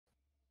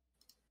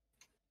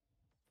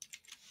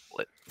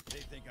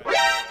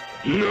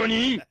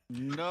NANI?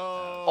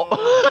 No.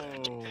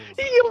 Oh.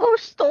 He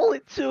almost stole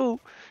it too.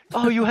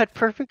 Oh, you had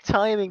perfect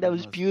timing. That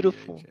was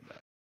beautiful.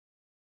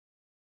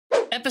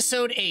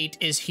 Episode 8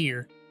 is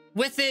here.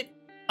 With it,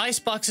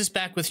 Icebox is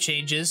back with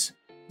changes.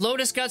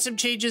 Lotus got some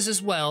changes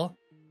as well.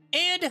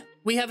 And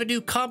we have a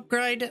new comp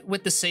grind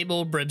with the same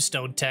old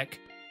Brimstone tech.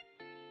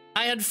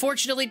 I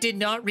unfortunately did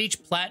not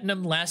reach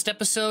Platinum last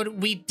episode.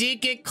 We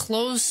did get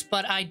close,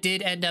 but I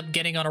did end up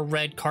getting on a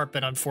red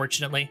carpet,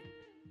 unfortunately.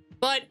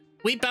 But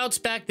we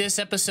bounced back this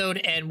episode,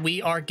 and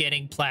we are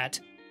getting Plat.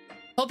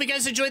 Hope you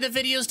guys enjoy the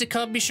videos to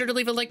come. Be sure to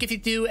leave a like if you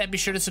do, and be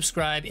sure to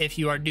subscribe if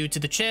you are new to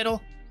the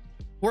channel.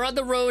 We're on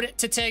the road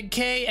to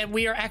 10K, and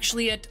we are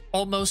actually at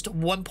almost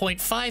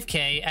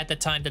 1.5K at the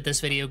time that this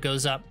video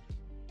goes up.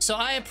 So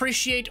I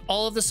appreciate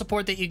all of the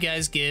support that you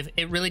guys give.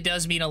 It really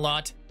does mean a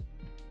lot.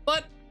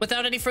 But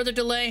without any further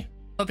delay,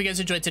 hope you guys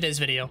enjoyed today's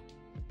video.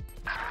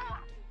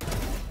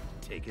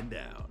 Taken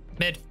down.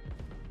 Mid.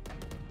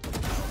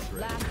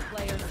 Last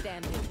player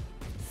standing.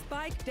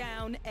 Spike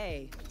down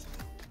A.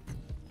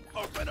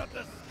 Open up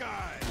the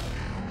sky.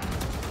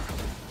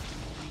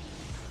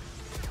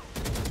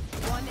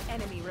 One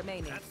enemy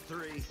remaining. That's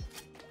 3.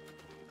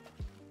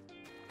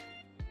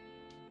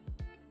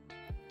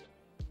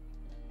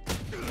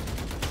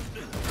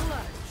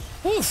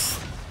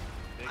 Oof.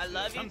 I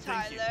love you, Some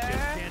things you Tyler.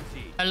 just can't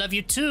teach. I love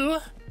you too.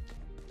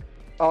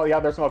 Oh yeah,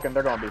 they're smoking.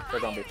 They're gonna be. They're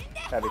gonna be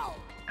heavy.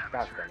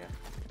 Gosh dang it.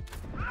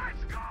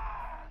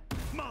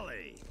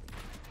 Molly.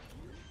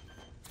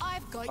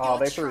 I've got Oh,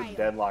 they threw a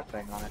deadlock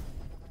thing on it.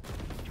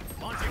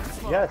 Launching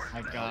smoke. Yes.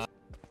 My God.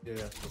 Yeah.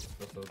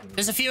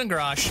 There's a few in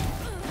garage.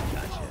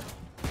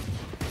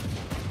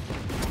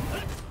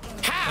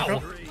 How?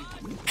 3.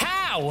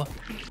 How?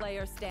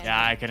 Player standing.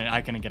 Yeah,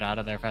 I couldn't get out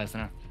of there fast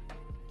enough.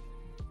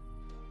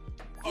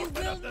 You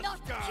Open will up the not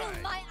sky.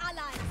 kill my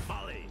allies.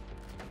 Molly.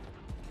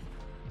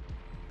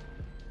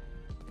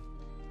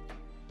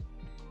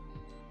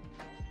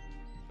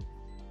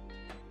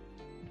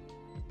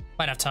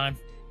 Might have time.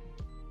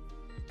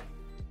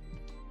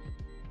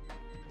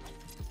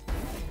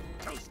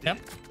 Toasted. Yep.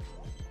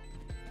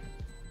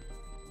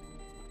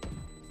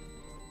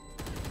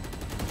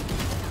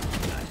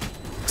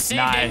 Saved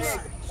Nice.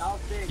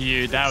 it.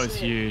 Huge. That was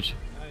huge.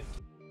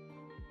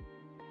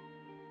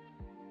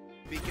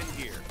 Beacon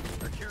here.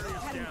 Our carrier's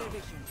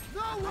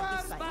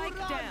down. Spike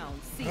down.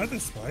 C. That's a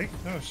spike?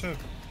 Oh shit.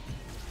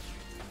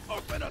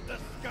 Open up the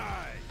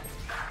sky.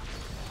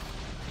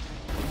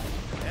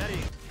 Eddie.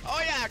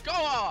 Oh yeah, go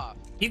off.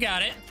 You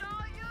got it.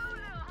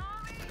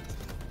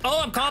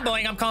 Oh, I'm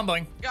comboing. I'm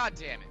comboing. God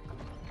damn it.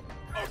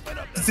 Open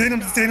up the Sustain him,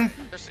 sky. sustain him.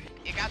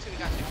 You got to, you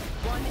got to.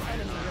 One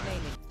enemy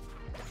remaining.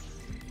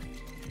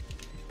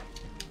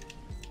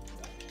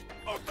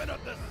 Open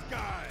up the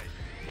sky.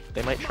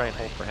 They might try and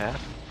hold for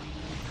half.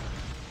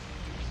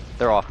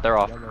 They're off. They're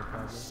off.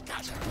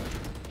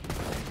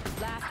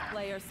 Last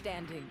player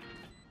standing.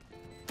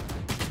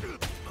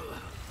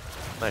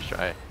 Nice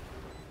try.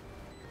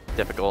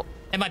 Difficult.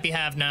 It might be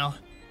half now.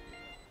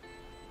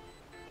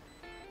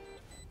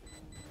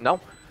 No.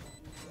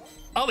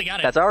 Oh, we got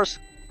it. That's ours.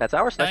 That's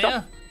ours. Oh, Nice yeah.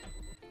 job.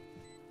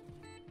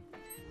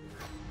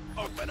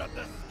 Open up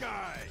the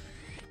sky.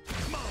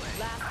 Molly.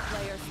 Last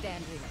player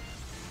standing.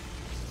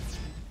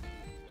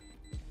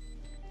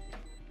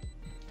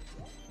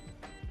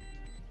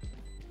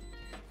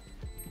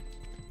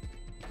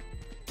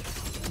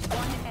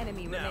 One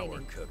enemy Now we're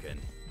remaining.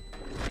 cooking.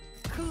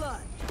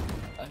 Clutch.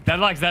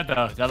 Deadlock's dead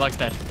though. Deadlock's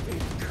dead.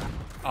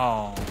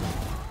 Oh.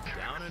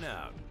 Down and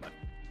out.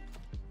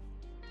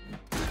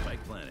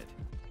 Spike planet.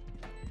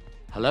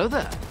 Hello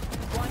there.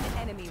 One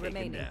enemy Taken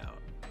remaining. down.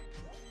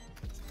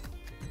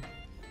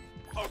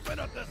 Open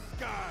up the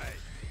sky.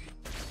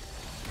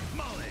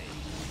 Molly.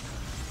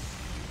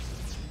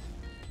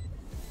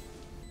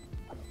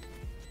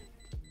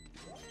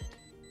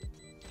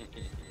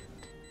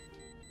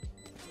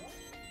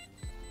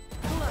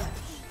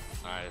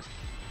 Nice.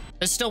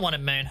 There's still one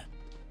in main.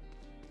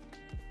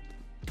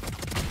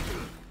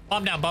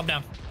 Bomb down. Bomb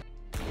down.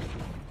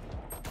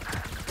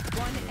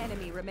 One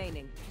enemy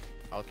remaining.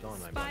 I'll kill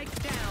him.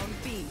 Spike down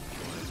B.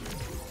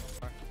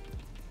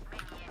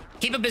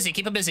 Keep him busy.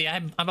 Keep him busy.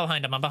 I'm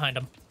behind him. I'm behind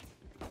him.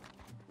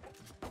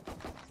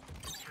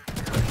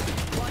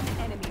 One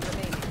enemy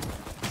remaining.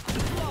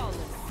 Flawless.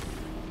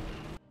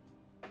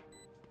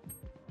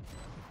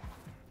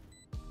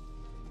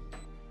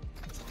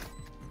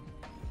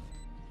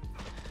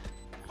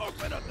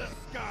 Open up the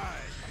sky.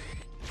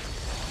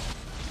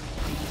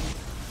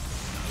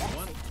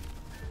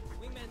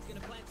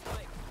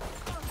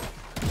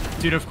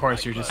 Dude, of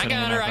course you're just I sitting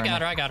in got there her. I for got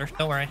me. her. I got her.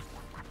 Don't worry.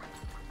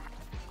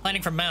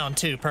 Landing from mound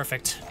too.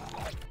 Perfect.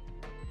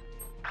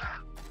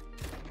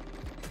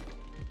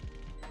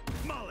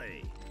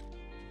 Molly.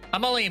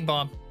 I'm all aim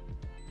bomb.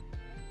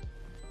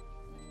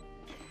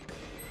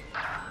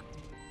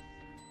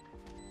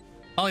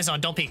 Molly's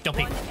on. Don't peek. Don't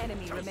peek. One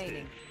enemy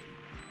remaining.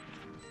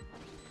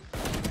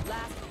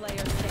 Last player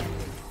standing.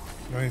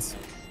 Nice.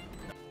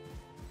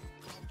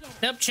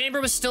 Yep.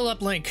 Chamber was still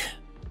up. Link.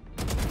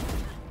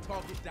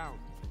 Target down.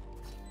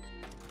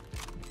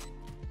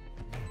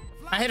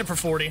 I hit him for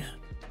 40.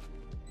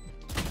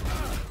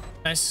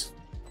 Nice.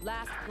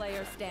 Last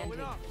player standing.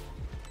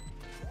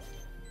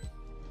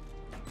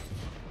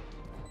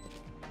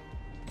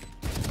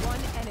 One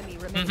enemy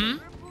remaining.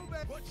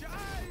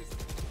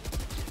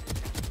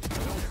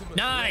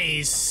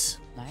 Nice.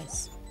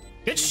 Nice.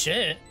 Good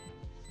shit.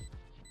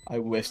 I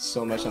wished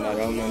so much on that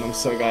omen. I'm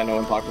so glad no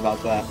one talked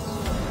about that.